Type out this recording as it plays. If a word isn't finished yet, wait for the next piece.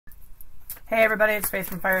Hey everybody, it's Faith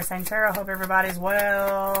from Fire Sign Tarot. Hope everybody's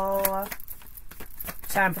well.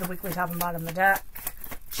 Time for the weekly top and bottom of the deck.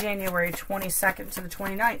 January 22nd to the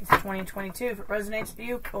 29th, 2022. If it resonates with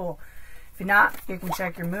you, cool. If you're not, you can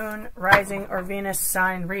check your moon, rising, or Venus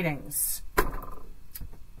sign readings.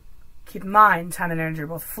 Keep in mind, time and energy are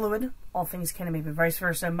both fluid. All things can be vice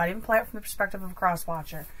versa. Might even play it from the perspective of a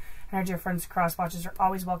cross-watcher. And our dear friends, cross-watchers, are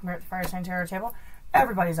always welcome here at the Fire Sign Tarot table.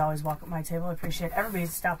 Everybody's always welcome at my table. I appreciate everybody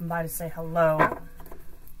stopping by to say hello.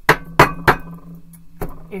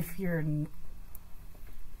 If you're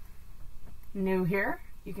new here,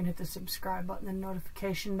 you can hit the subscribe button and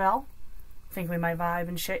notification bell. Think we might vibe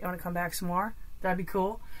and shit. You want to come back some more? That'd be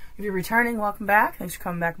cool. If you're returning, welcome back. Thanks for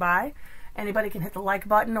coming back by. Anybody can hit the like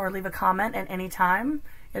button or leave a comment at any time.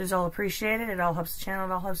 It is all appreciated. It all helps the channel.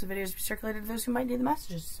 It all helps the videos be circulated to those who might need the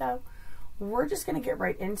messages. So we're just going to get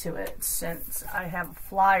right into it since I have a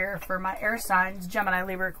flyer for my air signs, Gemini,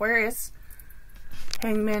 Libra, Aquarius.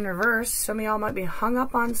 Hangman reverse. Some of y'all might be hung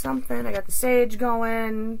up on something. I got the sage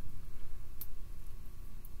going.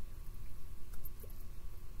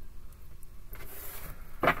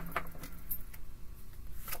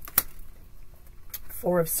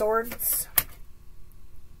 Four of Swords.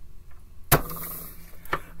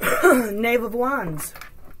 Knave of Wands.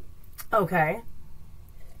 Okay.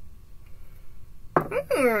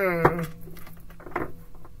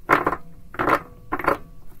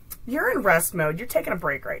 You're in rest mode. You're taking a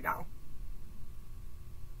break right now.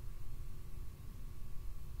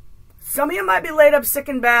 Some of you might be laid up sick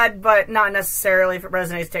and bad, but not necessarily. If it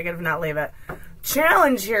resonates, take it. If not, leave it.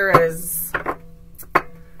 Challenge here is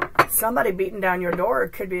somebody beating down your door.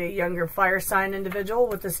 It could be a younger fire sign individual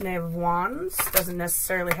with this Knave of Wands. Doesn't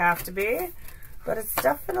necessarily have to be, but it's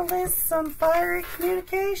definitely some fiery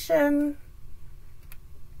communication.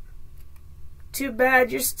 Too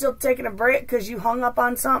bad you're still taking a break because you hung up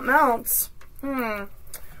on something else.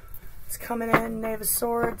 It's coming in. Knave of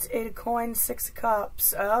Swords, Eight of Coins, Six of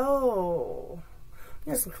Cups. Oh.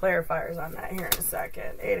 Get some clarifiers on that here in a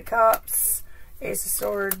second. Eight of Cups, Ace of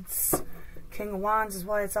Swords, King of Wands is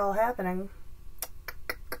why it's all happening.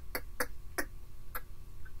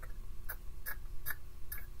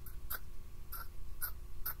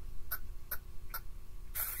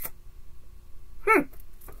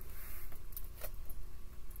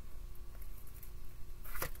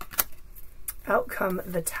 Out come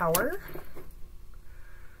the Tower.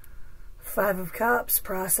 Five of Cups,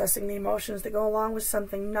 processing the emotions that go along with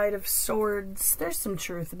something. Knight of Swords. There's some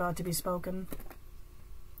truth about to be spoken.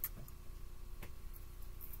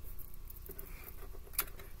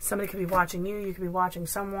 Somebody could be watching you. You could be watching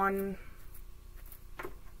someone.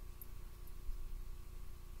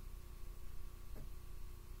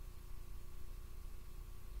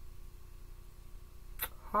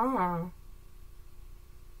 Huh.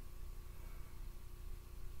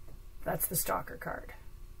 That's the Stalker card.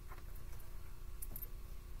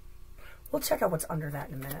 We'll check out what's under that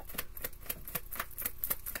in a minute.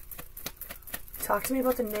 Talk to me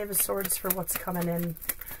about the Knave of Swords for what's coming in.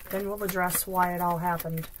 Then we'll address why it all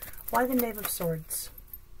happened. Why the Knave of Swords?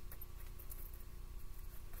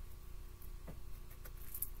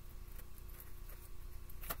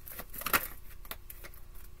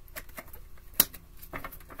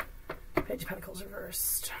 Page of Pentacles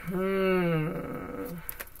reversed.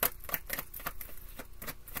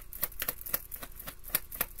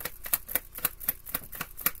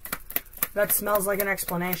 That smells like an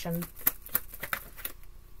explanation.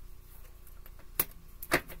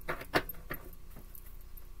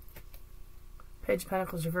 Page of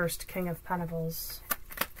Pentacles reversed, King of Pentacles.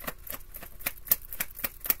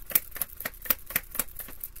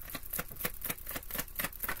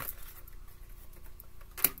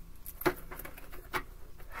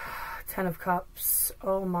 Ten of Cups.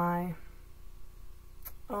 Oh my.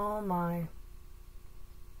 Oh my.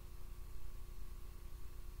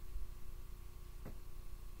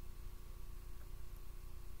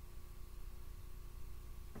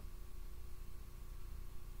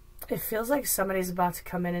 It feels like somebody's about to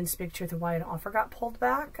come in and speak truth of why an offer got pulled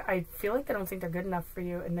back. I feel like they don't think they're good enough for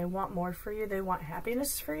you and they want more for you. They want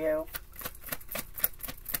happiness for you.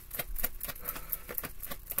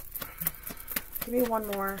 Give me one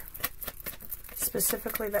more.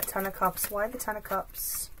 Specifically that Ten of Cups. Why the Ten of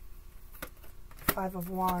Cups? Five of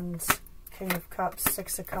Wands. King of Cups.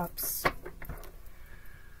 Six of Cups.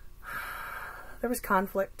 There was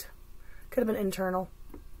conflict. Could have been internal.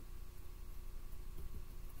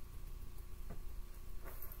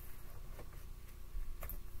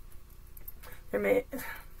 There may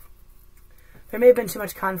have been too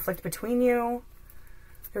much conflict between you.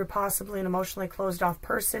 You were possibly an emotionally closed off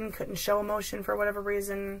person, couldn't show emotion for whatever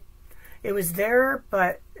reason. It was there,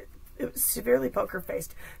 but it was severely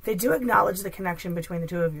poker-faced. They do acknowledge the connection between the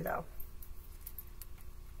two of you, though.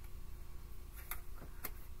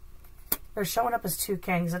 They're showing up as two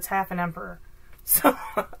kings. That's half an emperor. So,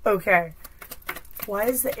 okay. Why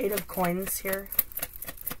is the 8 of coins here?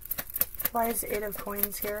 Why is the 8 of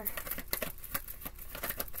coins here?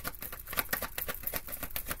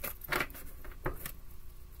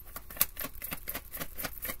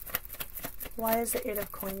 Why is the 8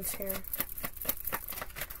 of coins here?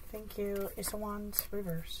 Thank you. Ace of Wands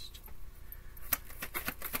reversed.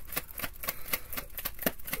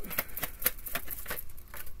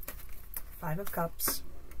 Five of Cups.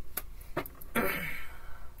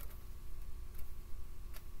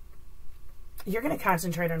 You're going to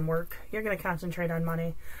concentrate on work. You're going to concentrate on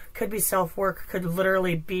money. Could be self-work. Could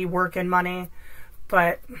literally be work and money.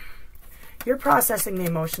 But you're processing the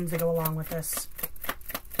emotions that go along with this.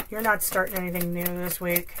 You're not starting anything new this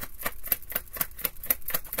week.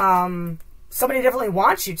 Somebody definitely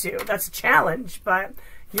wants you to. That's a challenge, but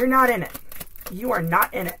you're not in it. You are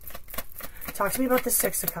not in it. Talk to me about the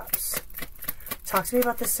 6 of Cups. Talk to me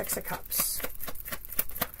about the 6 of Cups.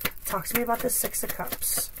 Talk to me about the 6 of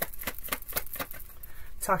Cups.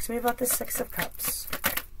 Talk to me about the 6 of Cups.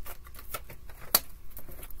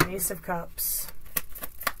 Ace of Cups.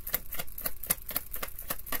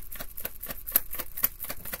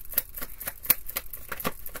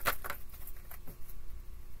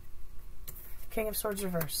 King of Swords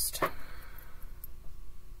reversed.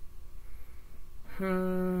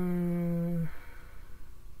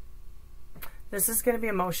 This is going to be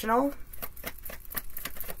emotional.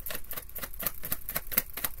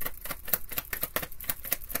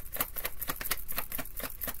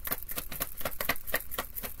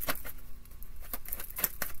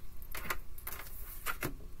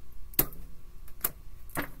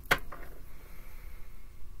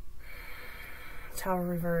 Tower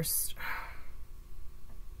reversed.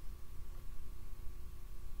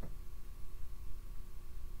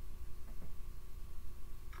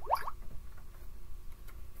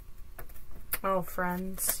 Oh,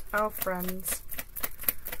 friends. Oh, friends.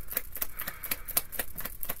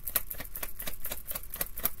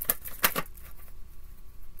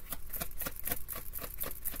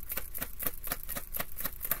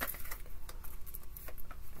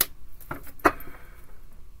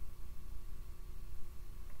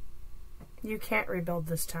 You can't rebuild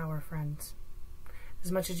this tower, friends.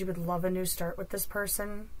 As much as you would love a new start with this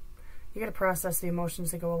person, you got to process the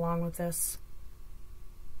emotions that go along with this.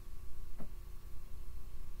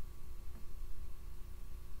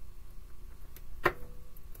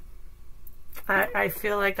 I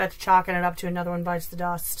feel like that's chalking it up to another one bites the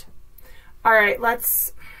dust. All right,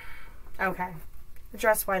 let's... Okay.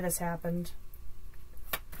 Address why this happened.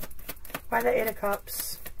 Why the 8 of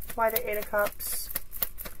Cups? Why the 8 of Cups?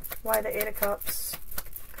 Why the 8 of Cups?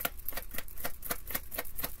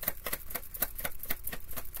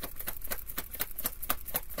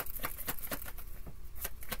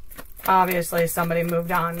 Obviously, somebody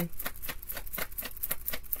moved on.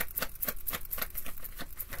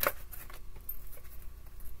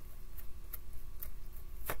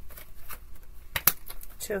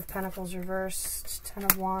 Two of Pentacles reversed. 10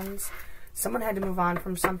 of Wands. Someone had to move on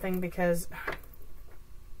from something because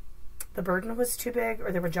the burden was too big,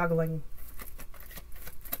 or they were juggling.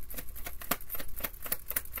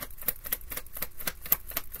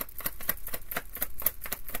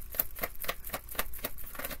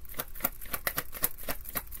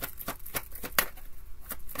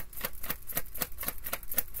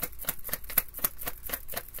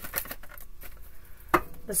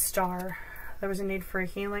 The Star. There was a need for a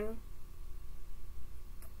healing.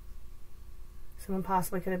 Someone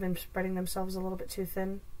possibly could have been spreading themselves a little bit too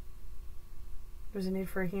thin. There was a need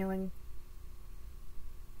for a healing.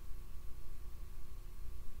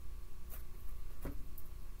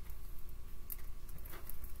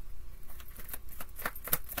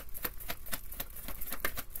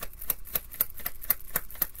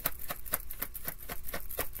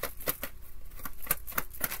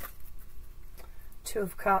 Two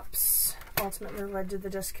of Cups ultimately led to the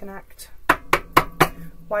disconnect.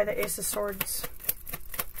 Why the Ace of Swords?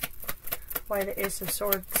 Why the Ace of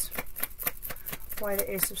Swords? Why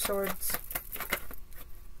the Ace of Swords?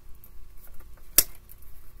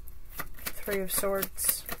 3 of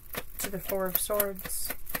Swords to the 4 of Swords.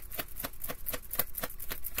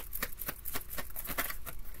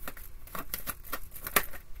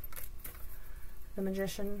 The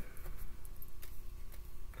Magician.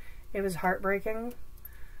 It was heartbreaking,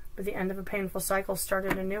 but the end of a painful cycle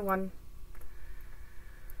started a new one.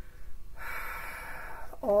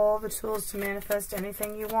 all the tools to manifest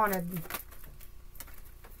anything you wanted.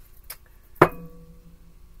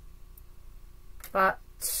 But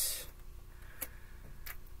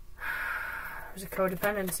there's a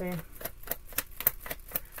codependency.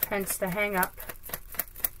 Hence the hang-up.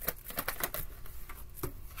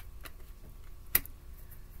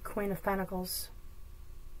 Queen of Pentacles.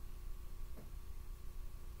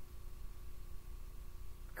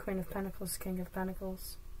 Queen of Pentacles, King of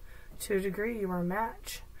Pentacles. To a degree, you were a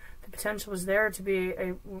match. The potential was there to be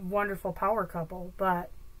a wonderful power couple, but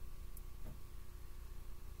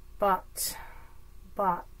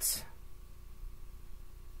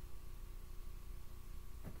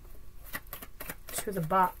to the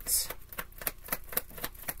but.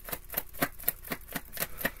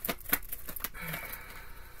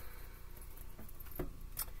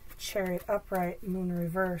 Chariot upright, moon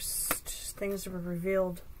reversed. Things were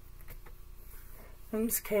revealed.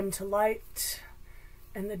 Things came to light,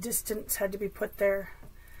 and the distance had to be put there.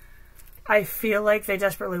 I feel like they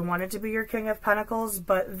desperately wanted to be your King of Pentacles,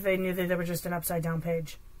 but they knew that they were just an upside-down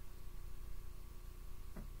page.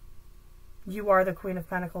 You are the Queen of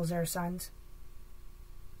Pentacles, air signs.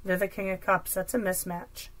 They're the King of Cups. That's a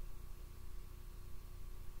mismatch.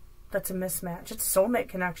 That's a mismatch. It's a soulmate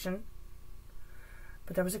connection.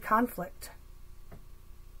 But there was a conflict.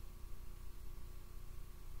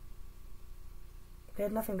 They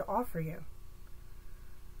had nothing to offer you.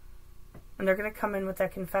 And they're going to come in with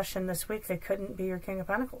that confession this week. They couldn't be your King of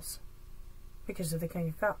Pentacles because of the King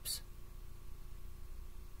of Cups.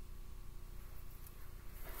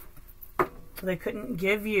 They couldn't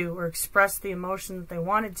give you or express the emotion that they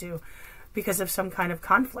wanted to because of some kind of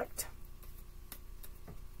conflict.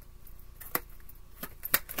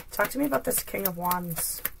 Talk to me about this King of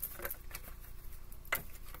Wands.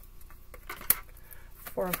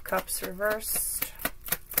 Four of Cups reversed.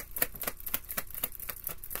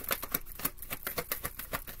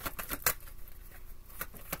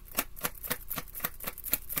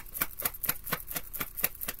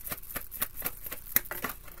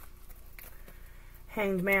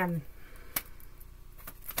 Hanged Man.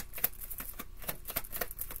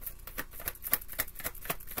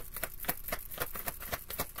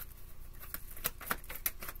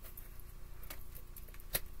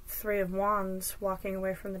 Three of Wands, walking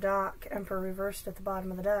away from the dock. Emperor reversed at the bottom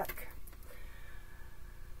of the deck.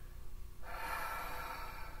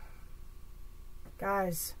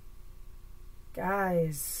 Guys,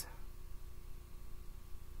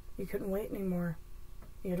 you couldn't wait anymore.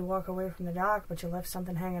 You had to walk away from the dock, but you left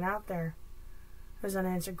something hanging out there. There was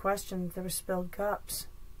unanswered questions. There were spilled cups.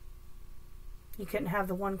 You couldn't have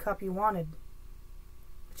the one cup you wanted,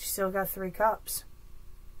 but you still got 3 cups.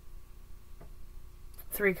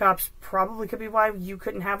 3 cups probably could be why you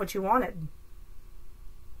couldn't have what you wanted.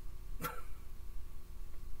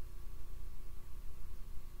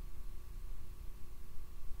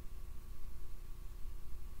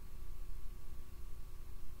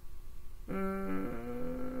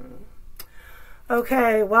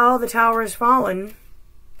 Okay, well, the tower has fallen.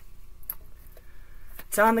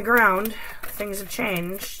 It's on the ground. Things have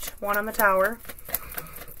changed. One on the tower.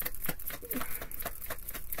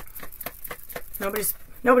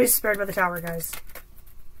 Nobody's spared by the tower, guys.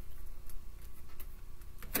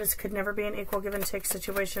 This could never be an equal give and take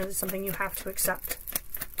situation. It's something you have to accept.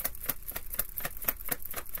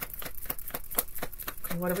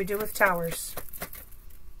 And what do we do with towers?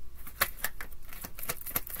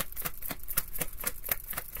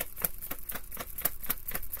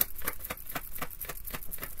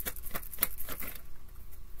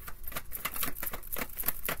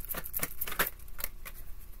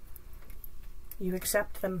 You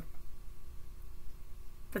accept them.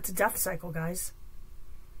 It's a death cycle, guys.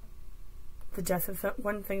 The death of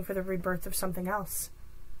one thing for the rebirth of something else.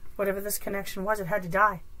 Whatever this connection was, it had to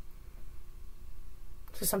die.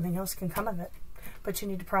 So something else can come of it. But you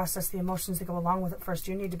need to process the emotions that go along with it first.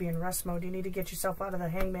 You need to be in rest mode. You need to get yourself out of the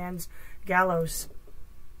hangman's gallows.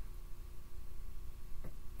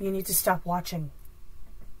 You need to stop watching.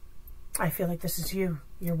 I feel like this is you.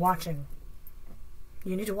 You're watching.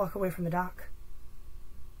 You need to walk away from the dock.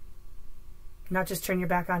 Not just turn your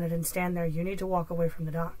back on it and stand there. You need to walk away from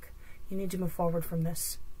the dock. You need to move forward from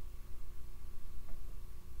this.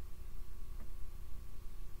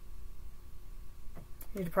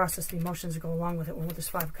 You need to process the emotions that go along with it. One with this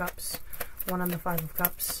 5 of Cups. One on the 5 of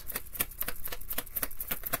Cups.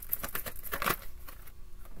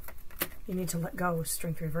 You need to let go.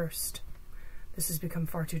 Strength reversed. This has become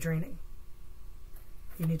far too draining.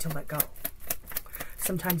 You need to let go.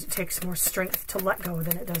 Sometimes it takes more strength to let go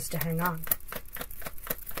than it does to hang on.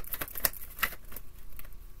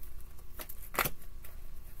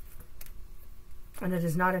 And it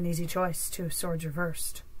is not an easy choice, Two of Swords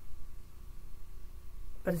reversed.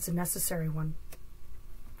 But it's a necessary one.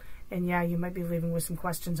 And yeah, you might be leaving with some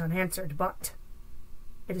questions unanswered, but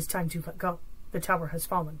it is time to let go. The Tower has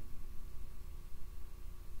fallen.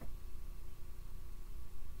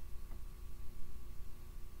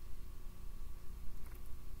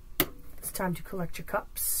 It's time to collect your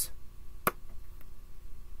cups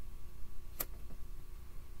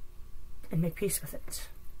and make peace with it.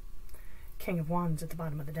 King of Wands at the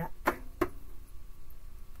bottom of the deck.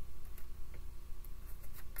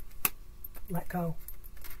 Let go.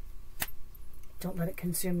 Don't let it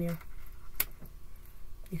consume you.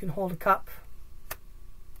 You can hold a cup,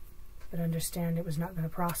 but understand it was not going to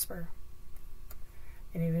prosper.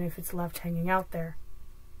 And even if it's left hanging out there,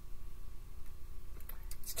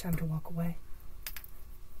 it's time to walk away.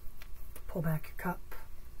 Pull back your cup.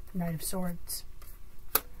 Knight of Swords.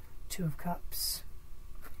 Two of Cups.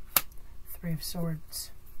 Three of Swords.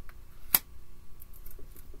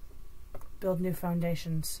 Build new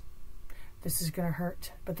foundations. This is going to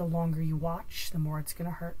hurt, but the longer you watch, the more it's going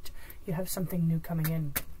to hurt. You have something new coming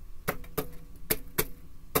in.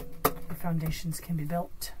 The foundations can be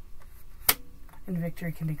built, and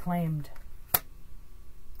victory can be claimed.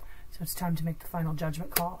 So it's time to make the final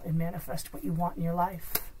judgment call and manifest what you want in your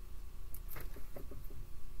life.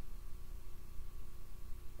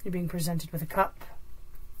 You're being presented with a cup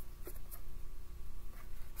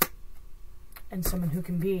and someone who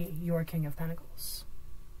can be your King of Pentacles.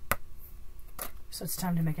 So it's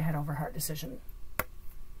time to make a head over heart decision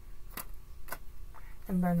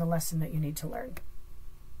and learn the lesson that you need to learn.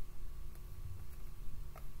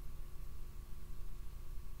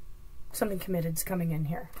 Something committed is coming in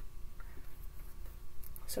here.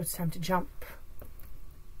 So it's time to jump.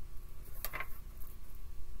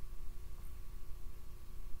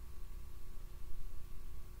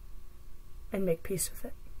 And make peace with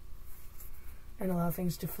it. And allow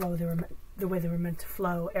things to flow the way they were meant to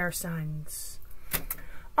flow. Air signs.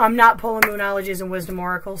 I'm not pulling Moonologies and Wisdom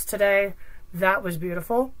Oracles today. That was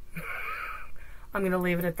beautiful. I'm going to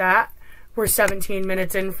leave it at that. We're 17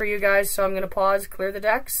 minutes in for you guys, so I'm going to pause, clear the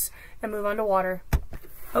decks, and move on to water.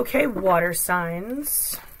 Okay, water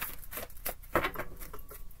signs.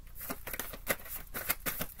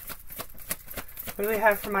 What do we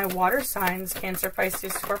have for my water signs? Cancer,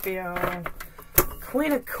 Pisces, Scorpio.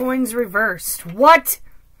 Queen of Coins reversed. What?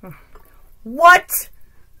 What?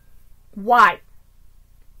 Why?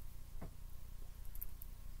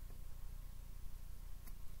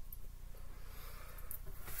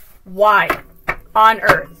 Why on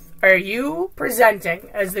earth are you presenting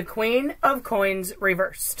as the Queen of Coins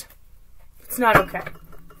reversed? It's not okay.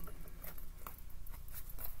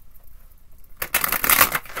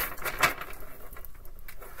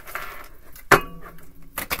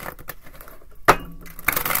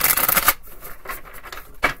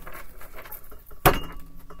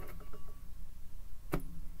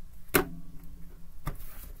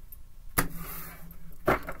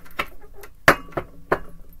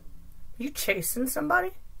 You chasing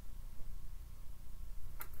somebody?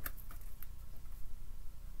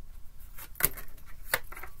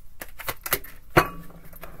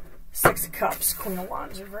 Six of Cups, Queen of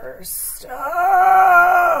Wands reversed.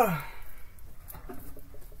 Oh!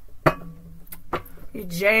 You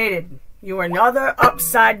jaded. You are another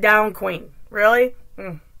upside down queen. Really?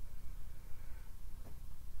 You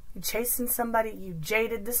chasing somebody? You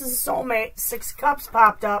jaded. This is a soulmate. Six of Cups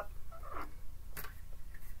popped up.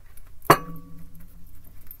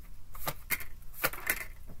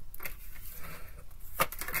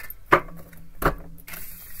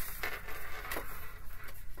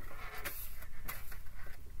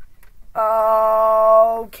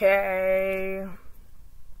 Okay.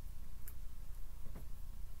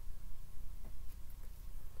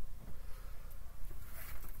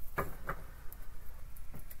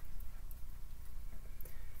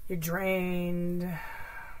 You're drained.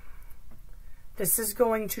 This is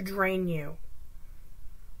going to drain you.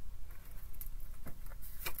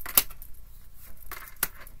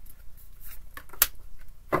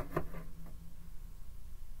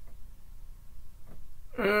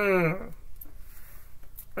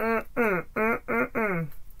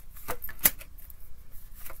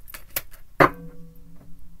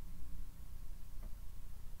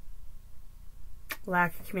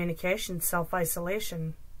 Lack of communication,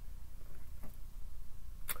 self-isolation.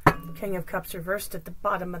 King of Cups reversed at the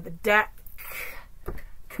bottom of the deck.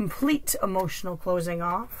 Complete emotional closing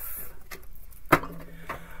off.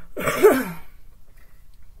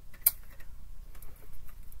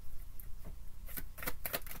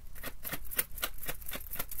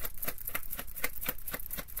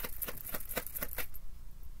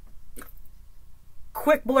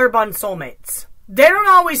 quick blurb on soulmates. They don't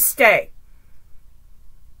always stay.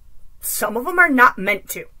 Some of them are not meant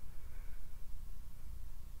to.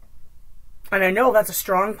 And I know that's a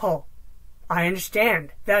strong pull. I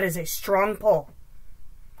understand. That is a strong pull.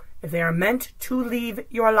 If they are meant to leave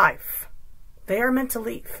your life, they are meant to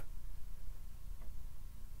leave.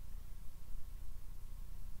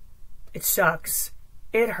 It sucks.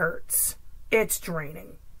 It hurts. It's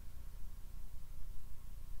draining.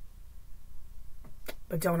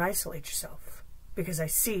 But don't isolate yourself, because I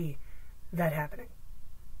see that happening.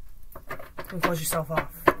 And close yourself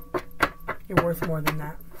off. You're worth more than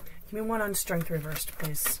that. Give me one on strength reversed,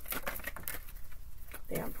 please.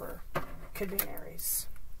 The Emperor. Could be an Aries.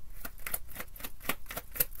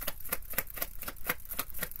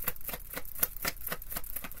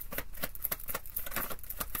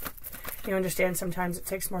 You understand sometimes it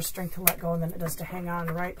takes more strength to let go than it does to hang on,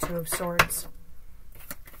 right? Two of Swords.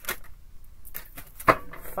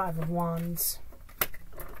 Five of Wands.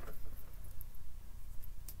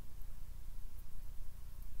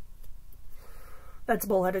 That's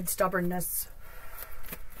bullheaded stubbornness.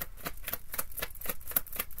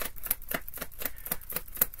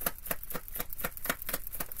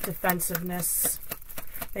 Defensiveness.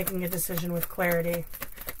 Making a decision with clarity.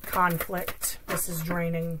 Conflict. This is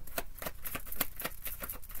draining.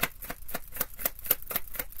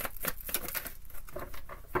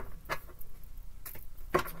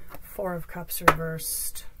 Four of Cups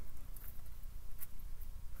reversed.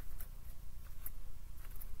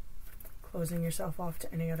 Closing yourself off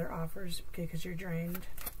to any other offers because you're drained.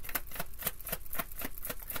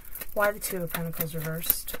 Why the Two of Pentacles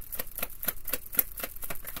reversed?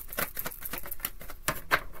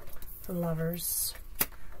 The Lovers.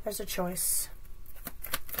 There's a choice.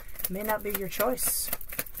 It may not be your choice.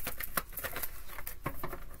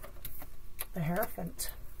 The Hierophant.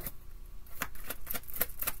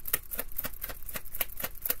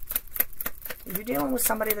 Are you dealing with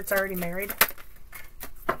somebody that's already married?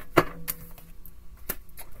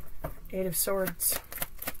 Eight of Swords.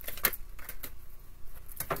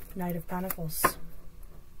 Knight of Pentacles.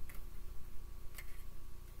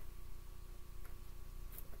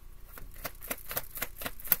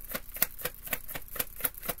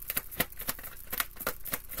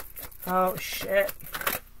 Oh, shit.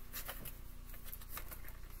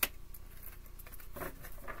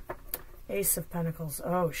 Ace of Pentacles.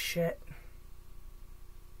 Oh, shit.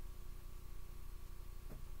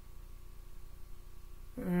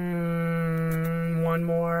 One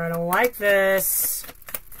more. I don't like this.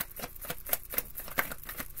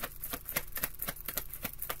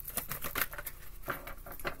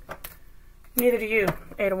 Neither do you.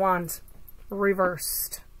 Eight of Wands.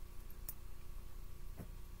 Reversed.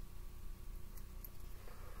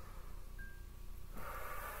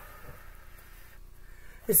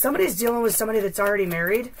 If somebody's dealing with somebody that's already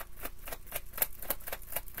married,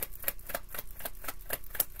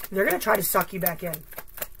 they're going to try to suck you back in.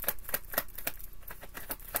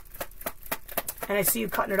 And I see you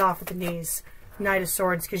cutting it off at the knees. Knight of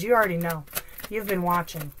Swords, because you already know. You've been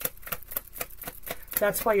watching.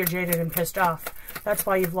 That's why you're jaded and pissed off. That's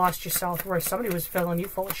why you've lost your self-worth. Somebody was filling you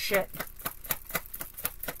full of shit.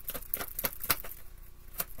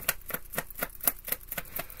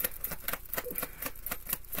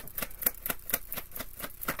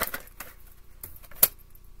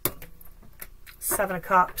 Seven of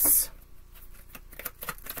Cups.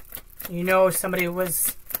 You know somebody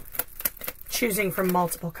was choosing from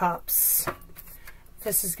multiple cups.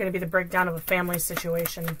 This is going to be the breakdown of a family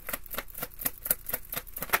situation.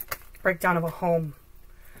 Breakdown of a home.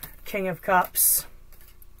 King of Cups.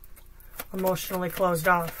 Emotionally closed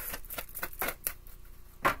off.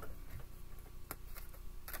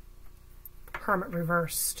 Hermit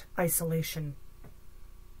reversed. Isolation.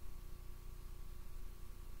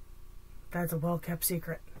 That's a well-kept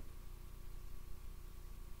secret.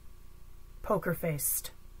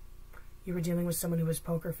 Poker-faced. You were dealing with someone who was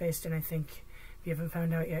poker-faced, and I think if you haven't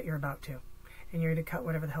found out yet, you're about to. And you're going to cut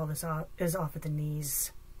whatever the hell this is off at the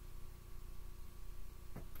knees.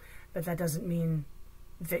 But that doesn't mean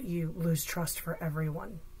that you lose trust for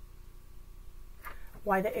everyone.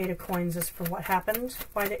 Why the Eight of Coins is for what happened?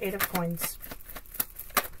 Why the Eight of Coins?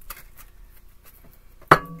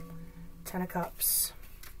 Ten of Cups.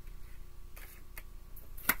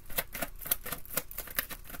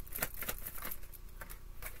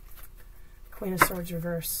 Queen of Swords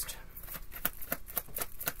reversed.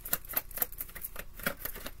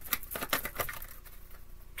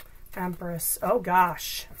 Empress. Oh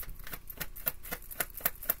gosh.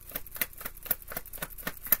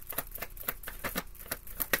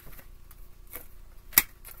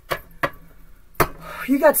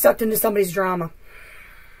 You got sucked into somebody's drama.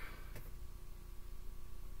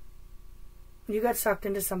 You got sucked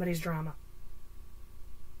into somebody's drama.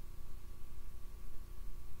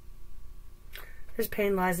 There's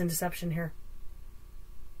pain, lies, and deception here.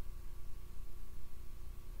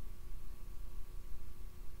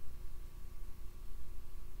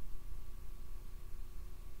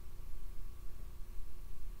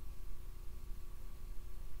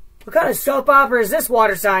 What kind of soap opera is this,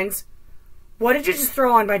 water signs? What did you just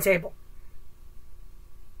throw on my table?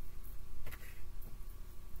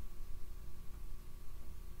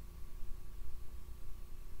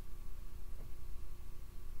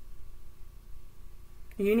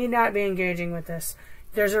 You need not be engaging with this.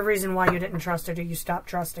 There's a reason why you didn't trust it or you stopped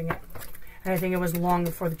trusting it. And I think it was long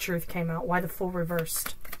before the truth came out. Why the Fool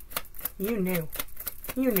reversed? You knew.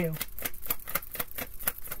 You knew.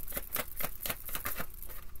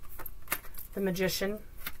 The Magician.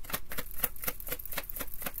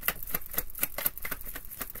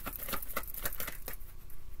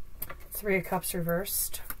 Three of Cups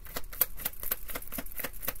reversed.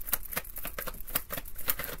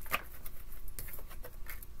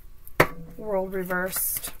 World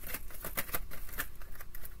reversed.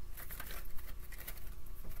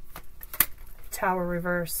 Tower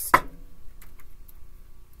reversed.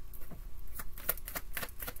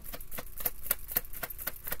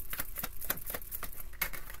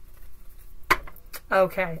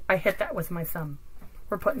 Okay, I hit that with my thumb.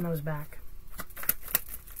 We're putting those back.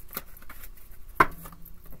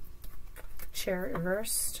 Chariot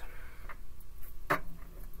reversed.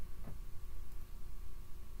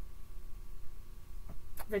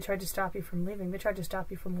 They tried to stop you from leaving. They tried to stop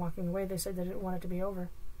you from walking away. They said they didn't want it to be over.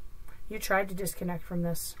 You tried to disconnect from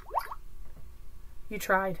this. You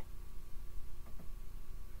tried.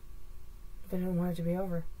 They didn't want it to be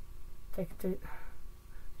over. They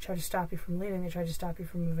tried to stop you from leaving. They tried to stop you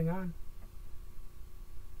from moving on.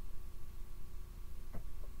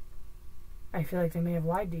 I feel like they may have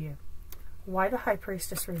lied to you. Why the High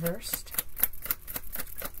Priestess reversed?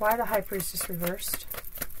 Why the High Priestess reversed?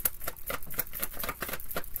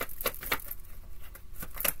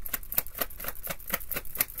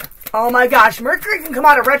 Oh my gosh, Mercury can come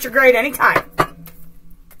out of retrograde anytime.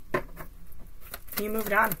 You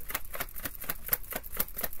moved on.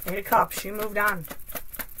 Eight of Cups, you moved on.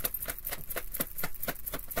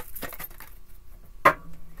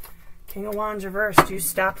 King of Wands reversed. You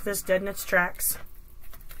stopped this dead in its tracks.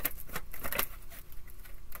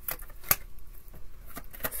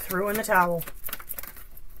 Threw in the towel.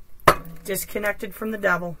 Disconnected from the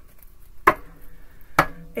devil.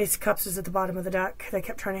 Ace of Cups is at the bottom of the deck. They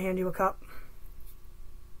kept trying to hand you a cup.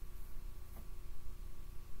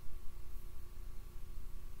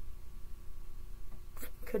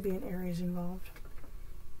 Could be an Aries involved.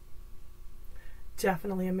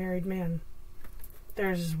 Definitely a married man.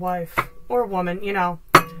 There's his wife. Or woman, you know.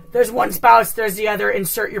 There's one spouse, there's the other.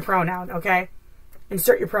 Insert your pronoun, okay?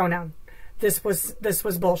 Insert your pronoun. This was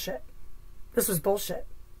bullshit. This was bullshit.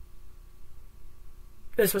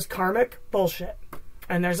 This was karmic bullshit.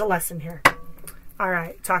 And there's a lesson here.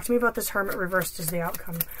 Alright, talk to me about this Hermit reversed as the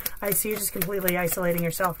outcome. I see you just completely isolating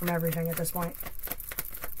yourself from everything at this point.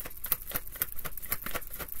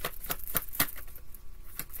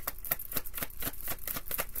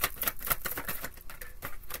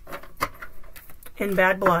 In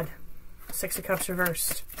bad blood. Six of Cups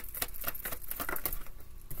reversed.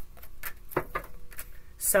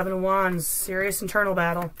 Seven of Wands, serious internal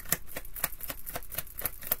battle.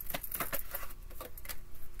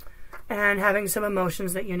 And having some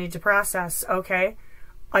emotions that you need to process. Okay,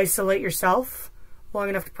 isolate yourself long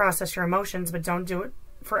enough to process your emotions, but don't do it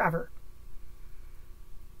forever.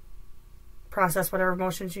 Process whatever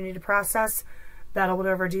emotions you need to process. Battle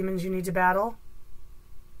whatever demons you need to battle.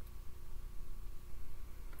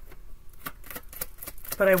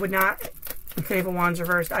 But I would not, Knave of Wands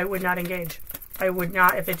reversed, I would not engage. I would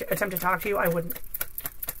not, if they attempt to talk to you, I wouldn't.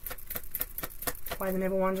 Why the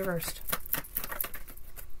Knave of Wands reversed?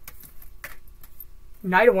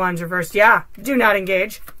 Knight of Wands reversed. Yeah, do not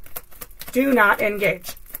engage. Do not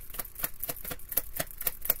engage.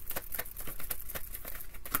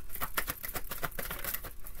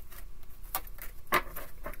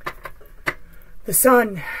 The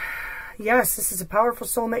Sun. Yes, this is a powerful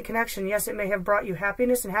soulmate connection. Yes, it may have brought you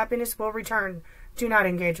happiness, and happiness will return. Do not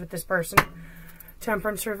engage with this person.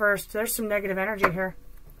 Temperance reversed. There's some negative energy here.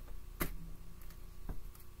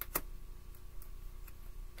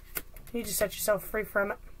 You need to set yourself free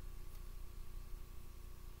from it.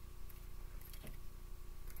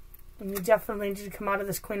 And you definitely need to come out of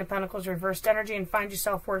this Queen of Pentacles reversed energy and find your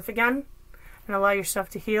self-worth again. And allow yourself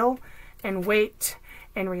to heal and wait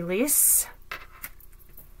and release.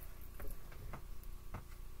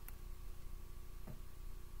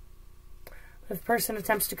 If the person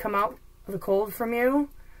attempts to come out of the cold from you,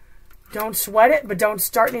 don't sweat it, but don't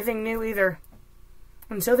start anything new either.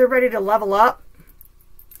 Until they're ready to level up,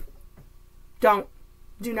 do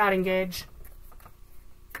not engage.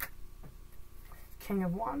 King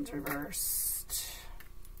of Wands reversed.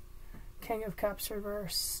 King of Cups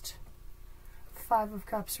reversed. 5 of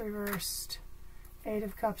Cups reversed. 8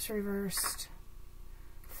 of Cups reversed.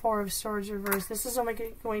 4 of Swords reversed. This is only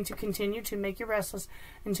going to continue to make you restless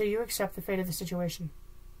until you accept the fate of the situation.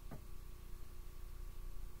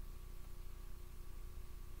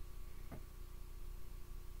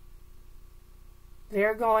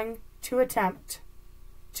 They're going to attempt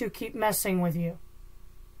to keep messing with you.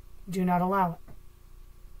 Do not allow it.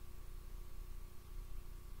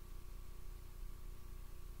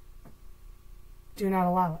 Do not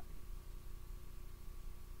allow it.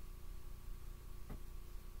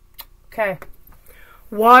 Okay.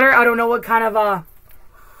 Water, I don't know what kind of a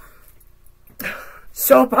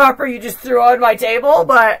soap opera you just threw on my table,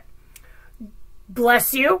 but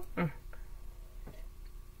bless you.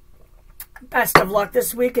 Best of luck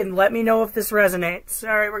this week, and let me know if this resonates.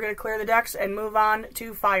 All right, we're going to clear the decks and move on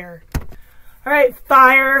to fire. All right,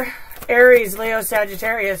 fire. Aries, Leo,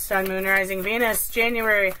 Sagittarius, Sun, Moon, Rising, Venus,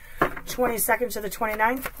 January 22nd to the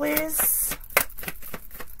 29th, please.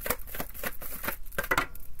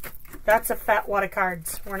 That's a fat wad of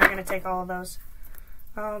cards. We're not going to take all of those.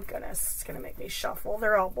 Oh, goodness. It's going to make me shuffle.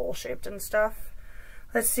 They're all bowl-shaped and stuff.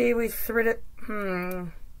 Let's see. We threw it.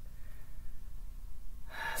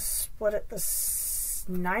 Split it the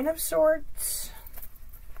 9 of Swords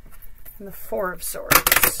and the 4 of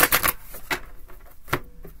Swords.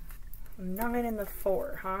 9 and the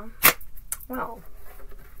 4, huh? Well.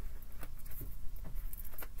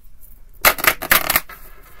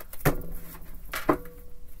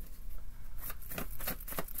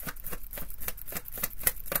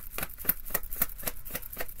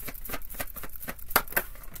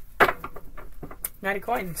 Knight of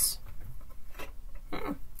Coins.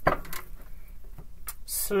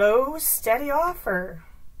 Slow, steady offer.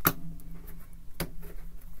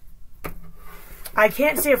 I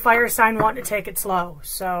can't see a fire sign wanting to take it slow,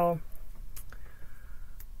 so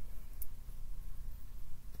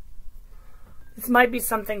this might be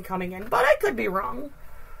something coming in, but I could be wrong.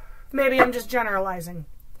 Maybe I'm just generalizing.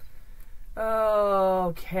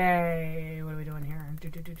 Okay, what are we doing here?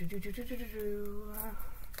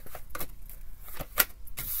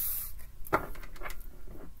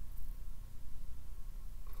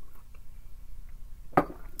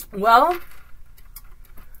 Well,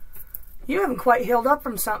 you haven't quite healed up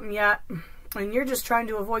from something yet, and you're just trying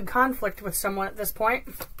to avoid conflict with someone at this point.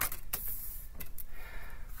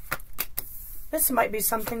 This might be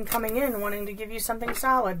something coming in, wanting to give you something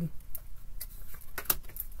solid.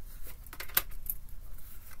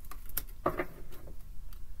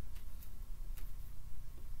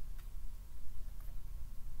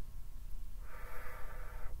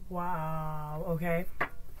 Wow, okay.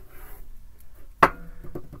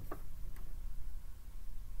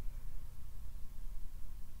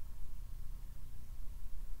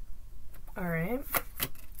 All right.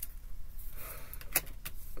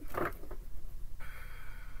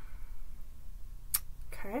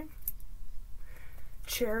 Okay.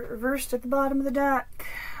 Chariot reversed at the bottom of the deck.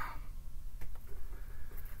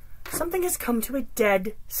 Something has come to a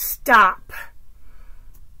dead stop.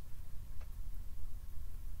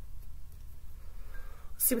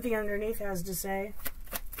 Let's see what the underneath has to say.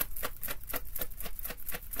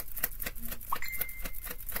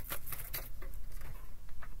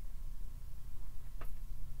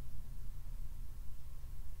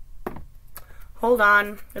 Hold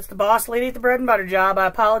on. It's the boss lady at the bread and butter job. I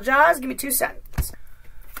apologize. Give me 2 seconds.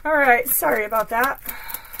 Alright, sorry about that.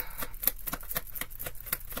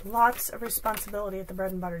 Lots of responsibility at the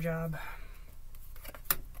bread and butter job.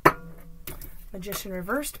 Magician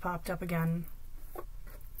reversed popped up again.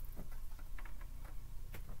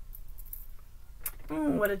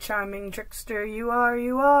 What a charming trickster you are,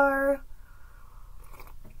 you are.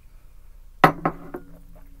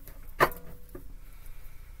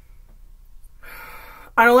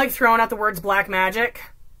 I don't like throwing out the words black magic.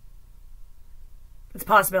 It's a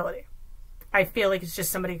possibility. I feel like it's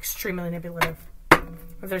just somebody extremely manipulative.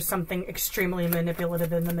 Or there's something extremely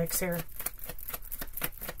manipulative in the mix here.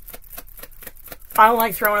 I don't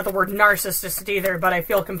like throwing out the word narcissist either, but I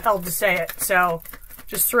feel compelled to say it. So,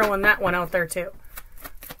 just throwing that one out there too.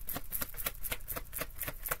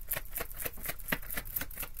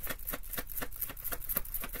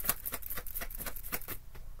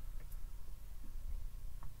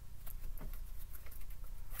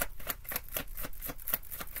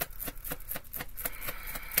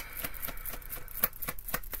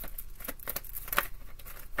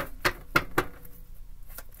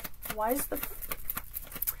 Why is the...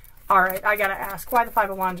 Alright, I gotta ask. Why the Five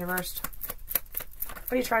of Wands reversed?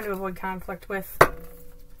 What are you trying to avoid conflict with?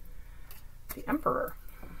 The Emperor.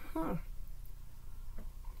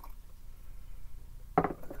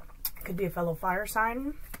 Could be a fellow fire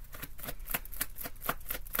sign.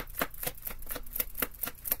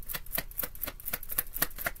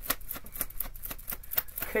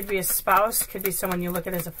 Could be a spouse. Could be someone you look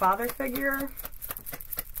at as a father figure.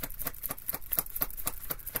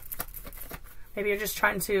 Maybe you're just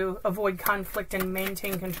trying to avoid conflict and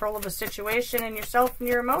maintain control of the situation and yourself and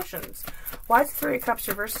your emotions. Why is the Three of Cups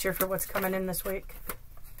reversed here for what's coming in this week?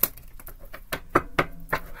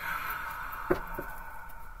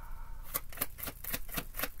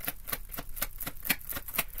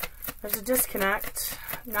 There's a disconnect.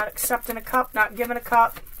 Not accepting a cup, not giving a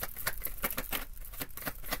cup.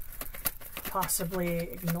 Possibly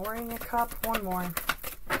ignoring a cup. One more.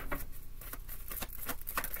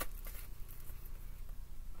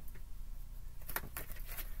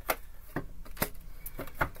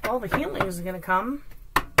 Well, the healing is going to come.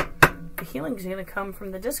 The healing is going to come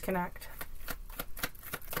from the disconnect.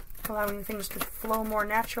 Allowing things to flow more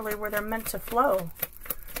naturally where they're meant to flow.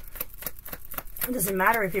 It doesn't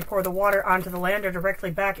matter if you pour the water onto the land or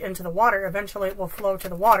directly back into the water. Eventually it will flow to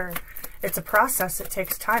the water. It's a process. It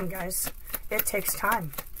takes time, guys. It takes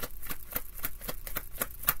time.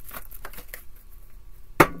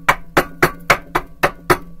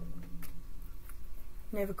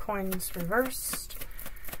 Knave of Coins reversed.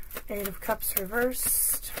 Eight of Cups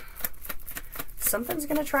reversed. Something's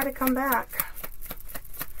going to try to come back.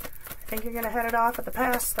 I think you're going to head it off at the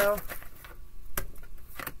pass, though.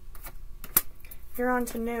 You're on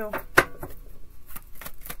to new.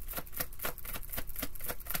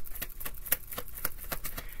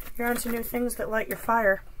 You're on to new things that light your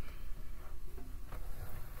fire.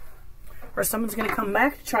 Or someone's going to come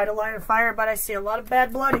back to try to light a fire, but I see a lot of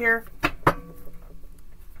bad blood here.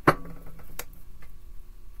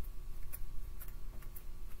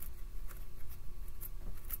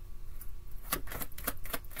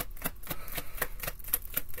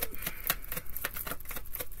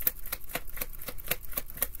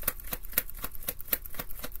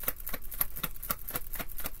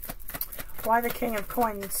 Why the King of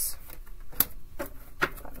Coins?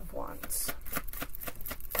 Five of Wands.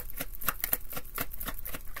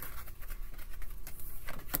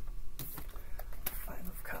 Five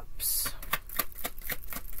of Cups.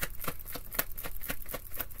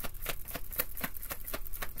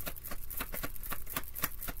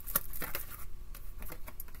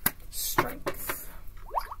 Strength.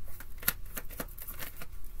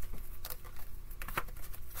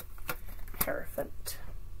 Hierophant.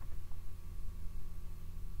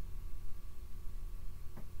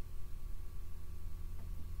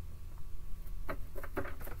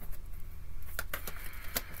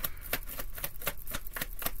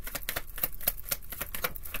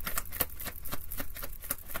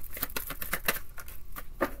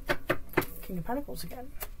 King of Pentacles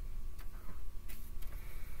again.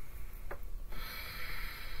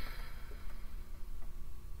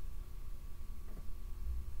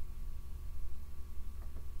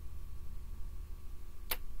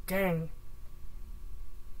 Dang.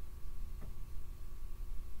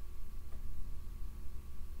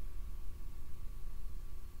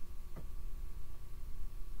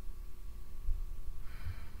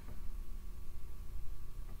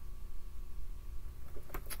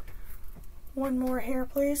 One more here,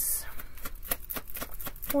 please.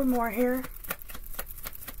 One more here.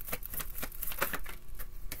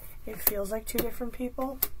 It feels like two different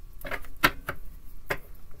people.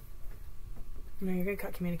 No, you're going to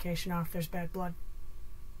cut communication off. There's bad blood.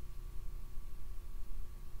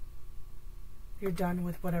 You're done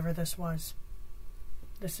with whatever this was.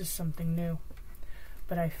 This is something new.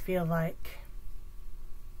 But I feel like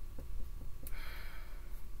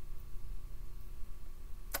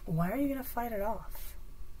why are you going to fight it off?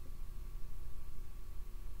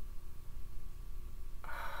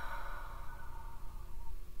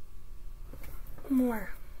 More.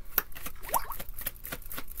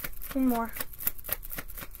 One more.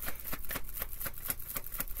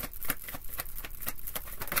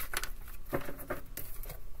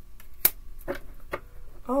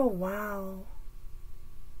 Oh, wow.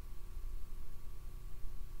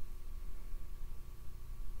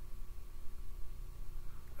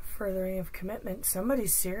 Furthering of commitment.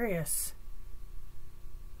 Somebody's serious.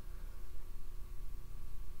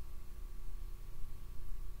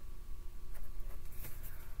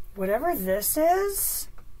 Whatever this is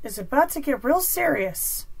about to get real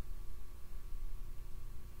serious.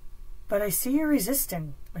 But I see you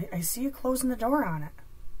resisting. I see you closing the door on it.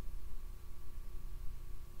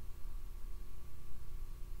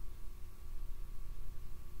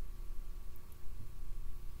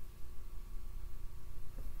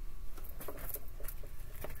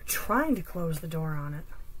 trying to close the door on it.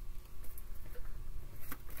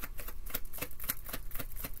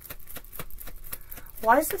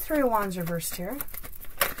 Why is the Three of Wands reversed here?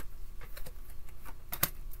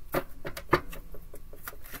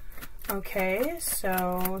 Okay,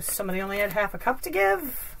 so somebody only had half a cup to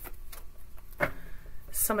give.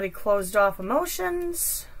 Somebody closed off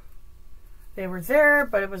emotions. They were there,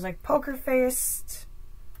 but it was like poker faced.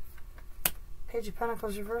 Page of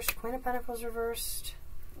Pentacles reversed. Queen of Pentacles reversed.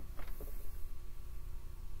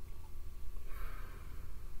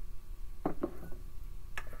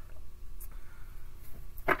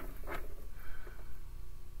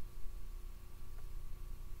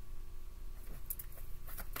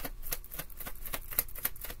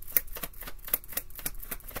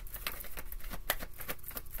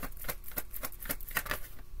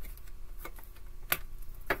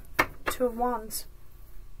 Two of Wands.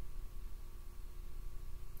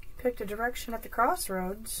 You picked a direction at the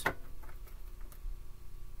crossroads. I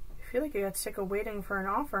feel like you got sick of waiting for an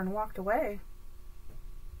offer and walked away.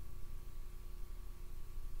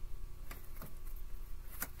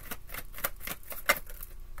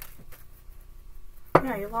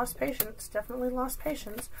 Yeah, you lost patience. Definitely lost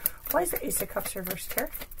patience. Why is the Ace of Cups reversed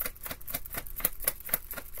here?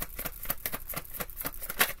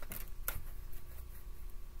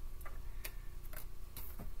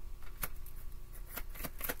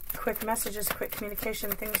 Quick messages, quick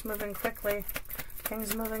communication, things moving quickly.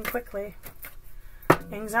 Things moving quickly.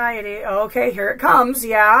 Anxiety. Okay, here it comes.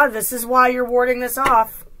 Yeah, this is why you're warding this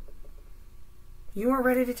off. You are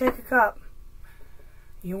ready to take a cup.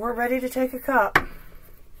 You are ready to take a cup.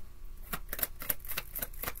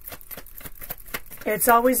 It's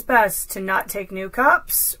always best to not take new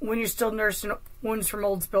cups when you're still nursing wounds from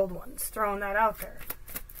old spilled ones. Throwing that out there.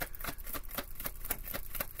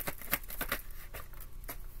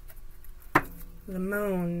 The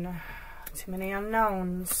Moon. Too many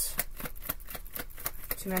unknowns.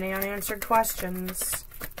 Too many unanswered questions.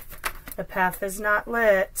 The path is not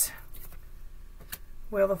lit.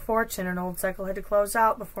 Wheel of Fortune. An old cycle had to close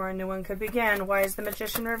out before a new one could begin. Why is the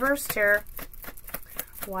Magician reversed here?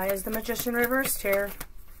 Why is the Magician reversed here?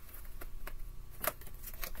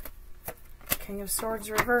 King of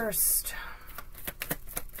Swords reversed.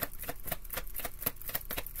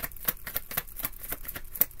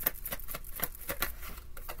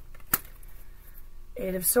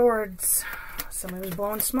 Eight of Swords. Somebody was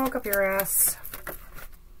blowing smoke up your ass.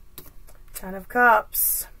 Ten of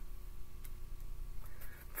Cups.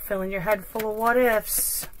 Filling your head full of what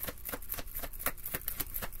ifs.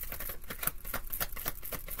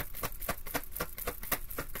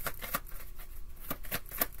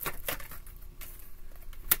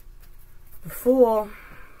 The Fool.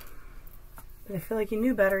 But I feel like you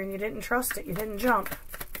knew better and you didn't trust it. You didn't jump.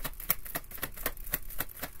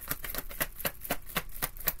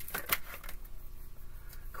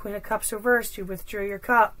 Queen of Cups reversed. You withdrew your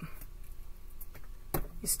cup.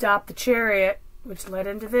 You stopped the Chariot, which led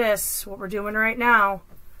into this, what we're doing right now.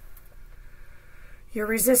 You're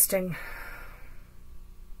resisting.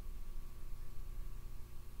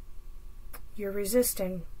 You're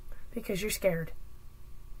resisting because you're scared.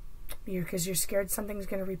 Because you're scared something's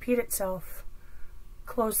going to repeat itself.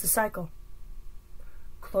 Close the cycle.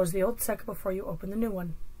 Close the old cycle before you open the new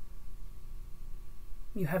one.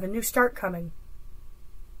 You have a new start coming.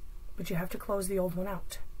 But you have to close the old one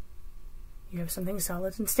out. You have something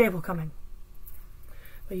solid and stable coming.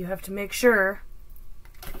 But you have to make sure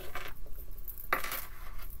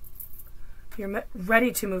you're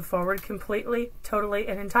ready to move forward completely, totally,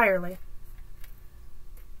 and entirely.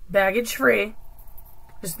 Baggage free.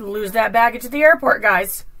 Just lose that baggage at the airport,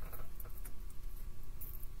 guys.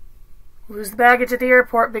 Lose the baggage at the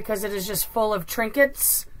airport because it is just full of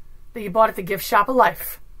trinkets that you bought at the gift shop of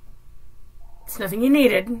life. It's nothing you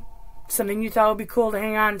needed. Something you thought would be cool to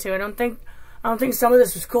hang on to. I don't think some of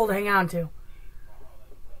this was cool to hang on to.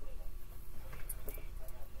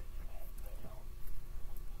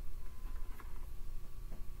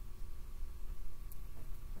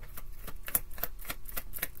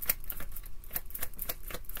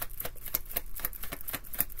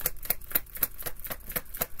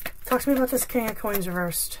 Talk to me about this King of Coins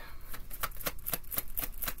reversed.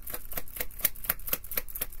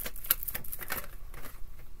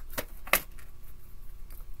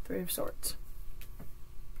 Three of Swords.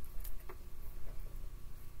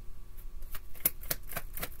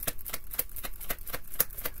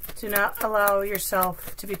 Do not allow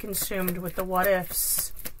yourself to be consumed with the what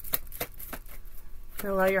ifs. And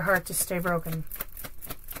allow your heart to stay broken.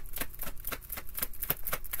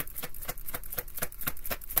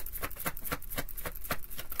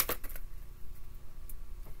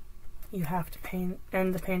 You have to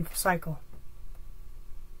end the painful cycle.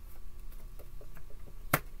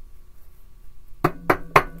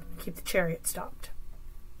 Keep the Chariot stopped.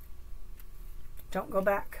 Don't go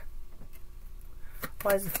back.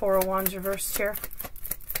 Why is the Four of Wands reversed here?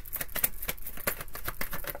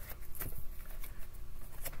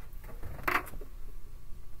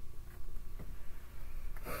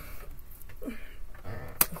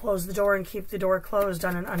 Close the door and keep the door closed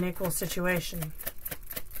on an unequal situation.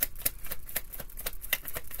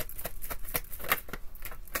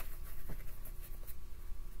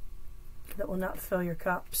 That will not fill your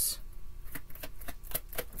cups.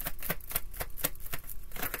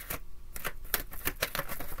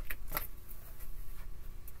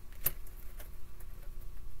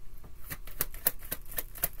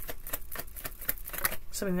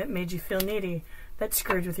 Something that made you feel needy, that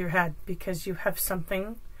screwed with your head, because you have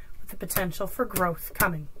something with the potential for growth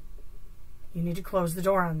coming. You need to close the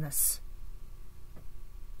door on this.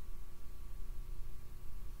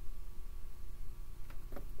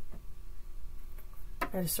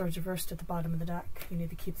 Knight of Swords reversed at the bottom of the deck. You need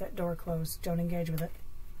to keep that door closed. Don't engage with it.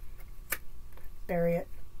 Bury it.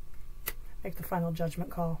 Make the final judgment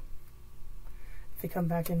call. If they come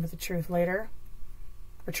back in with the truth later,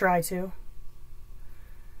 or try to,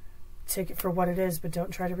 take it for what it is, but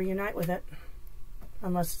don't try to reunite with it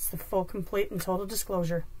unless it's the full, complete, and total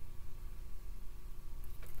disclosure.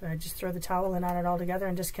 But I just throw the towel in on it all together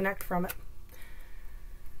and disconnect from it.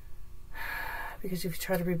 Because if you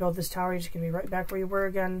try to rebuild this tower, you're just going to be right back where you were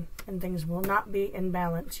again, and things will not be in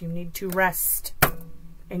balance. You need to rest,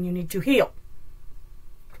 and you need to heal.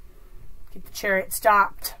 Keep the Chariot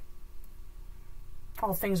stopped.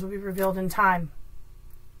 All things will be revealed in time.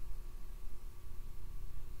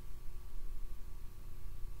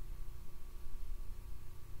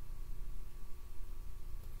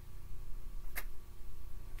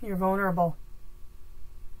 You're vulnerable.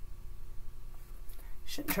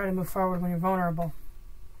 You shouldn't try to move forward when you're vulnerable.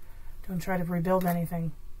 Don't try to rebuild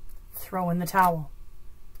anything. Throw in the towel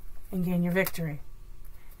and gain your victory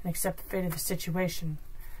and accept the fate of the situation,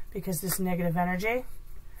 because this negative energy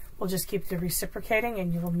will just keep the reciprocating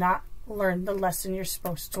and you will not learn the lesson you're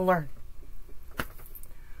supposed to learn.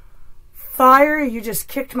 Fire, you just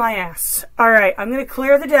kicked my ass. Alright, I'm going to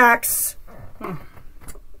clear the decks.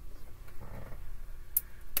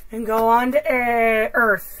 And go on to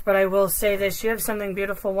Earth. But I will say this. You have something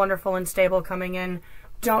beautiful, wonderful, and stable coming in.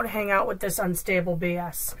 Don't hang out with this unstable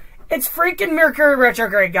BS. It's freaking Mercury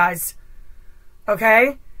retrograde, guys.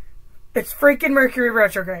 Okay? It's freaking Mercury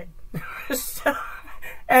retrograde.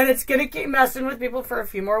 And it's going to keep messing with people for a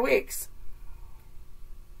few more weeks.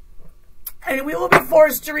 And we will be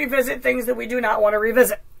forced to revisit things that we do not want to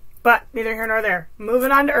revisit. But neither here nor there.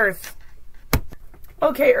 Moving on to Earth.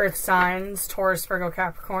 Okay, Earth signs, Taurus, Virgo,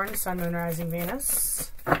 Capricorn, Sun, Moon, Rising,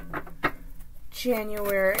 Venus.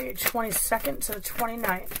 January 22nd to the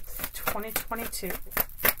 29th, 2022.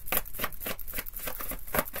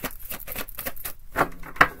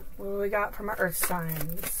 What do we got from our Earth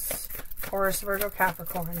signs? Taurus, Virgo,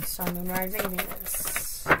 Capricorn, Sun, Moon, Rising,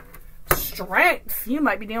 Venus. Strength! You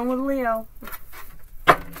might be dealing with Leo.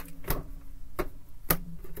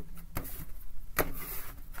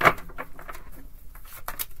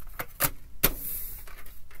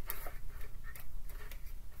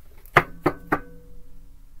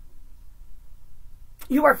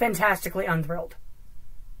 You are fantastically unthrilled.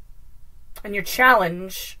 And your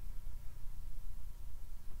challenge...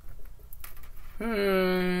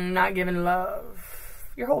 not giving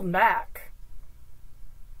love. You're holding back.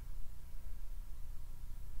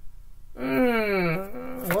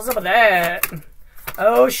 What's up with that?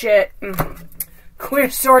 Oh, shit. Queen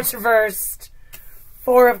of Swords reversed.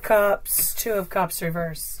 Four of Cups. Two of Cups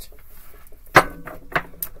reversed.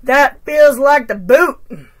 That feels like the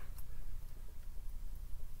boot.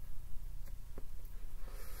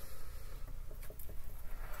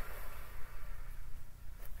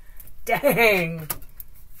 Dang.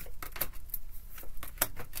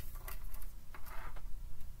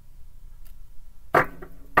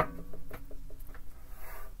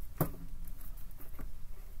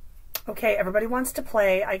 Okay, everybody wants to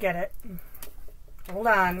play. I get it. Hold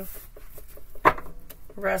on.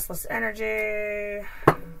 Restless energy.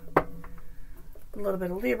 A little bit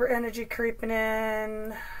of Libra energy creeping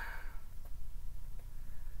in.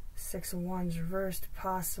 Six of Wands reversed,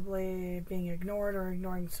 possibly being ignored or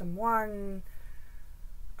ignoring someone.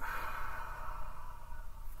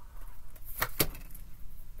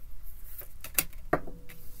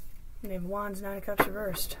 Knave of Wands, Nine of Cups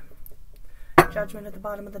reversed. Judgment at the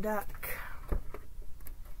bottom of the deck.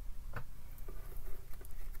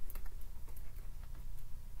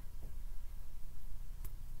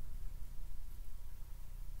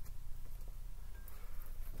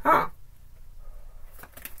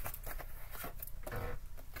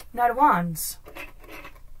 Knight of Wands.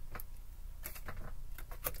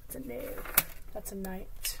 That's a knave. That's a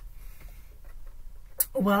knight.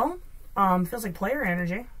 Well, feels like player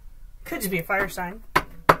energy. Could just be a fire sign,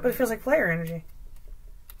 but it feels like player energy.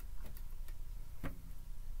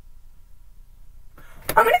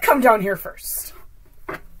 I'm going to come down here first.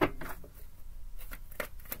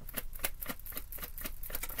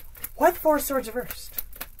 Why the Four of Swords reversed?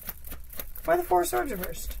 Why the Four of Swords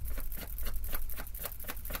reversed?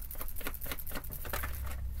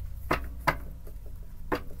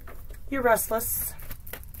 You're restless.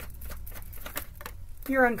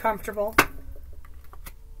 You're uncomfortable.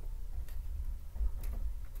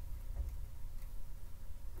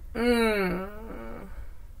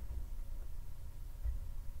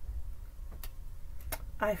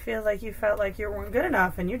 I feel like you felt like you weren't good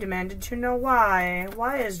enough and you demanded to know why.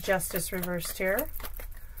 Why is justice reversed here?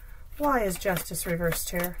 Why is justice reversed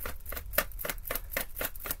here?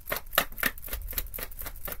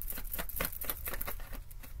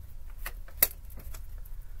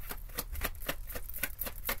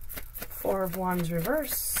 Four of Wands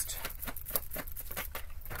reversed.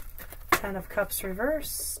 Ten of Cups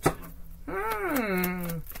reversed.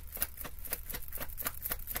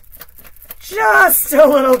 Just a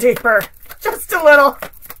little deeper. Just a little.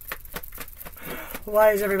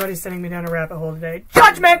 Why is everybody sending me down a rabbit hole today?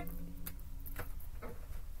 Judgment!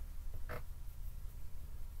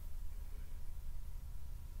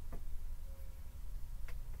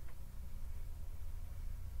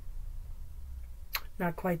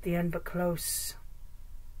 Not quite the end, but close.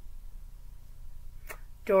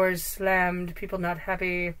 Doors slammed, people not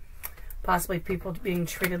happy, possibly people being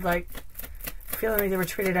treated like, feeling like they were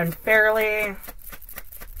treated unfairly,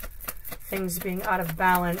 things being out of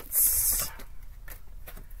balance.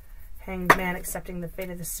 Hanged Man accepting the fate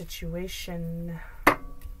of the situation,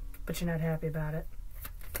 but you're not happy about it.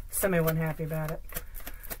 Somebody wasn't happy about it.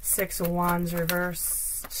 Six of Wands reversed.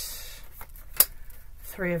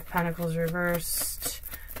 Three of Pentacles reversed.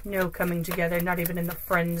 No coming together, not even in the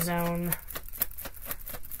friend zone.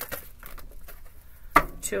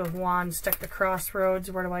 Two of Wands stuck to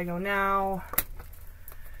crossroads. Where do I go now?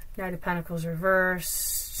 Knight of Pentacles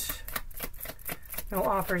reversed. No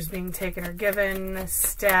offers being taken or given.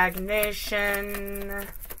 Stagnation.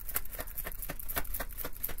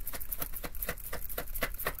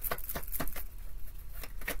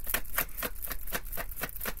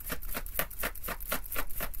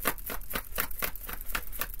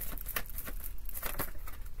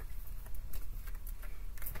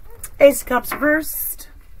 Ace of Cups reversed.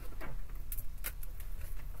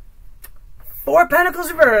 Four of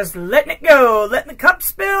Pentacles reversed. Letting it go. Letting the cup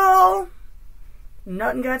spill.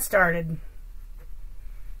 Nothing got started.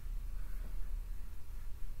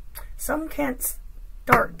 Some can't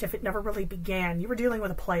start if it never really began. You were dealing with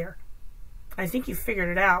a player. I think you figured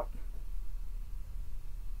it out.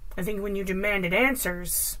 I think when you demanded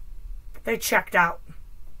answers, they checked out.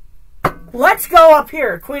 Let's go up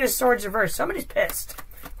here. Queen of Swords reversed. Somebody's pissed.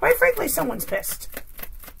 Quite frankly, someone's pissed.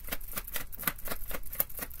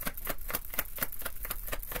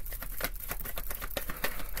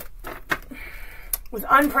 With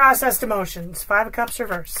unprocessed emotions. Five of Cups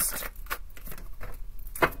reversed.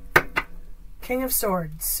 King of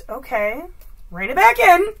Swords. Okay. Rein it back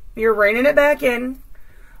in. You're reining it back in.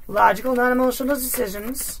 Logical, non-emotional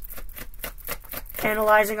decisions.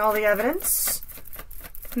 Analyzing all the evidence.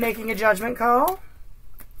 Making a judgment call.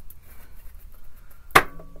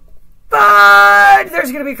 But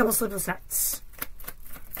there's going to be a couple sleepless nights.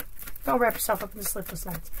 Don't wrap yourself up in the sleepless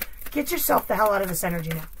nights. Get yourself the hell out of this energy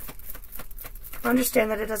now.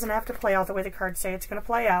 Understand that it doesn't have to play out the way the cards say it's going to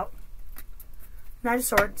play out. Knight of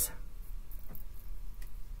Swords.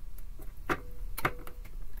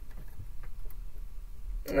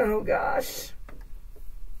 Oh, gosh.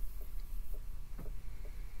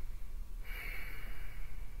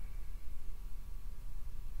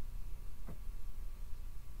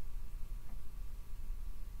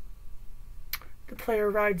 The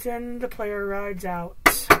player rides in, the player rides out.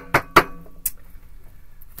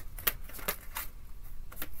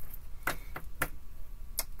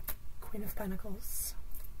 Queen of Pentacles.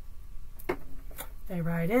 They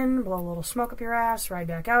ride in, blow a little smoke up your ass, ride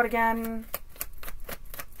back out again.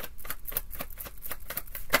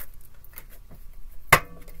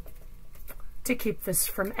 To keep this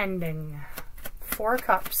from ending. Four of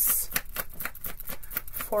Cups.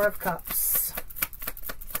 Four of Cups.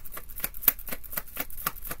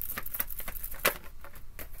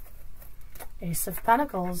 Ace of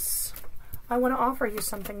Pentacles. I want to offer you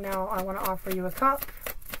something now. I want to offer you a cup.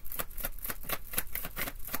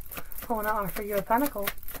 I want to offer you a pentacle.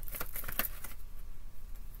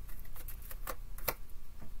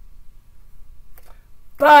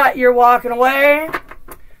 But you're walking away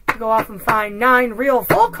to go off and find 9 real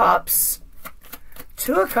full cups,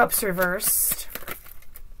 2 of cups reversed,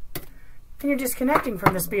 and you're disconnecting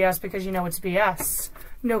from this BS because you know it's BS.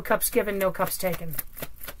 No cups given, no cups taken.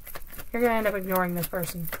 You're going to end up ignoring this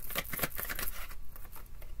person.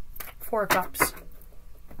 4 cups.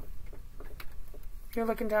 You're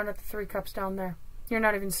looking down at the 3 cups down there. You're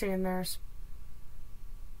not even seeing theirs.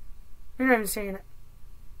 You're not even seeing it.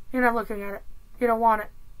 You're not looking at it. You don't want it.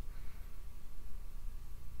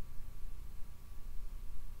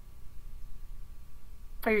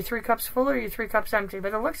 Are your 3 cups full or are your 3 cups empty? By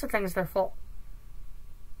the looks of things, they're full.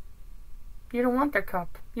 You don't want their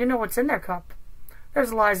cup. You know what's in their cup.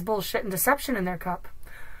 There's lies, bullshit, and deception in their cup.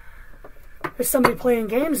 There's somebody playing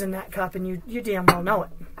games in that cup, and you damn well know it.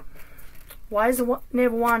 Why is the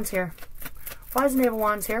Knave of Wands here? Why is the Knave of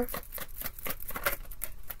Wands here?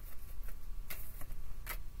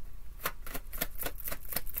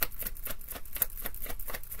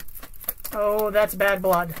 Oh, that's bad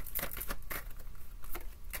blood.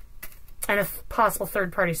 And a possible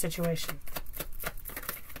third-party situation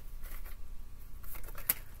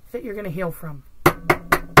that you're going to heal from.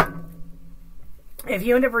 If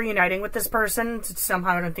you end up reuniting with this person,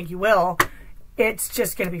 somehow I don't think you will, it's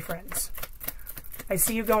just going to be friends. I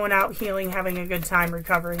see you going out, healing, having a good time,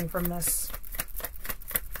 recovering from this.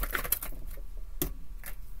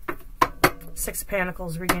 6 of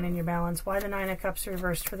Pentacles, regaining your balance. Why the 9 of Cups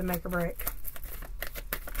reversed for the make or break?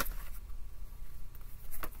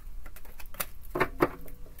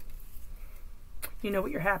 You know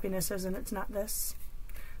what your happiness is, and it's not this.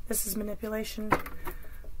 This is manipulation.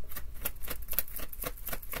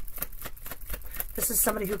 This is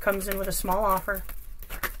somebody who comes in with a small offer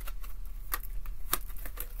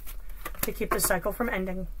to keep the cycle from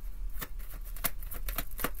ending.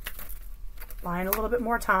 Buying a little bit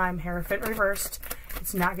more time. Hierophant reversed.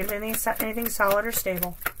 It's not going to be anything solid or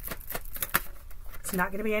stable. It's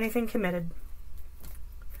not going to be anything committed.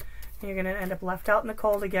 And you're going to end up left out in the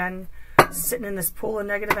cold again, sitting in this pool of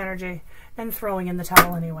negative energy and throwing in the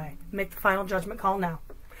towel anyway. Make the final judgment call now,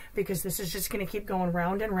 because this is just going to keep going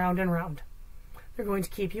round and round and round. They're going to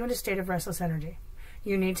keep you in a state of restless energy.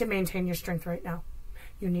 You need to maintain your strength right now.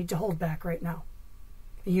 You need to hold back right now.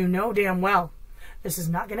 You know damn well this is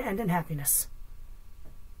not going to end in happiness.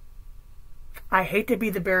 I hate to be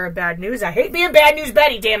the bearer of bad news. I hate being bad news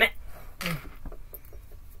Betty, damn it.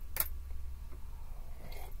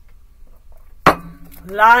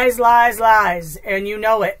 Lies, lies, lies, and you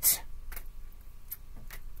know it.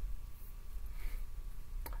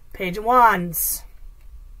 Page of Wands.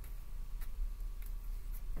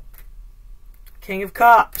 King of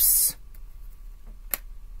Cups.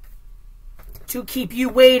 To keep you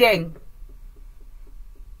waiting.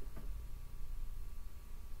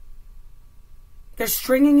 They're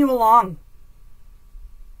stringing you along.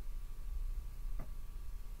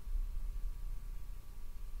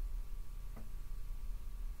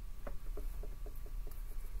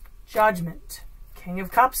 Judgment. King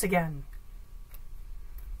of Cups again.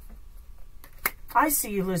 I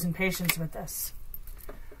see you losing patience with this.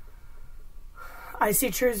 I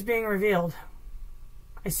see truths being revealed.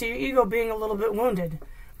 I see your ego being a little bit wounded.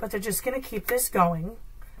 But they're just going to keep this going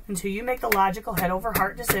until you make the logical head over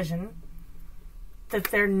heart decision that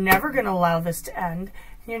they're never going to allow this to end.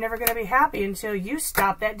 And you're never going to be happy until you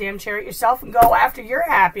stop that damn chariot yourself and go after your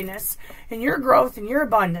happiness and your growth and your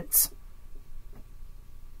abundance.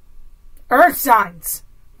 Earth signs.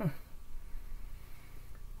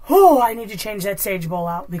 Oh, I need to change that sage bowl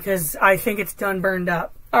out because I think it's done burned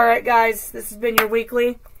up. All right, guys, this has been your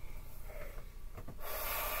weekly.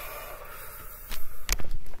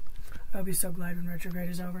 I'll be so glad when retrograde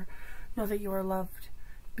is over. Know that you are loved.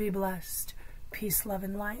 Be blessed. Peace, love,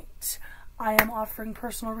 and light. I am offering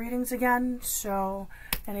personal readings again, so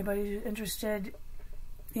anybody who's interested,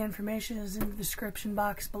 the information is in the description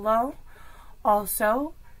box below.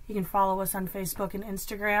 Also, you can follow us on Facebook and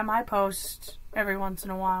Instagram. I post every once in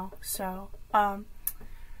a while. So,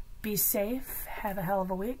 be safe. Have a hell of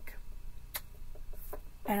a week.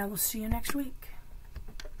 And I will see you next week.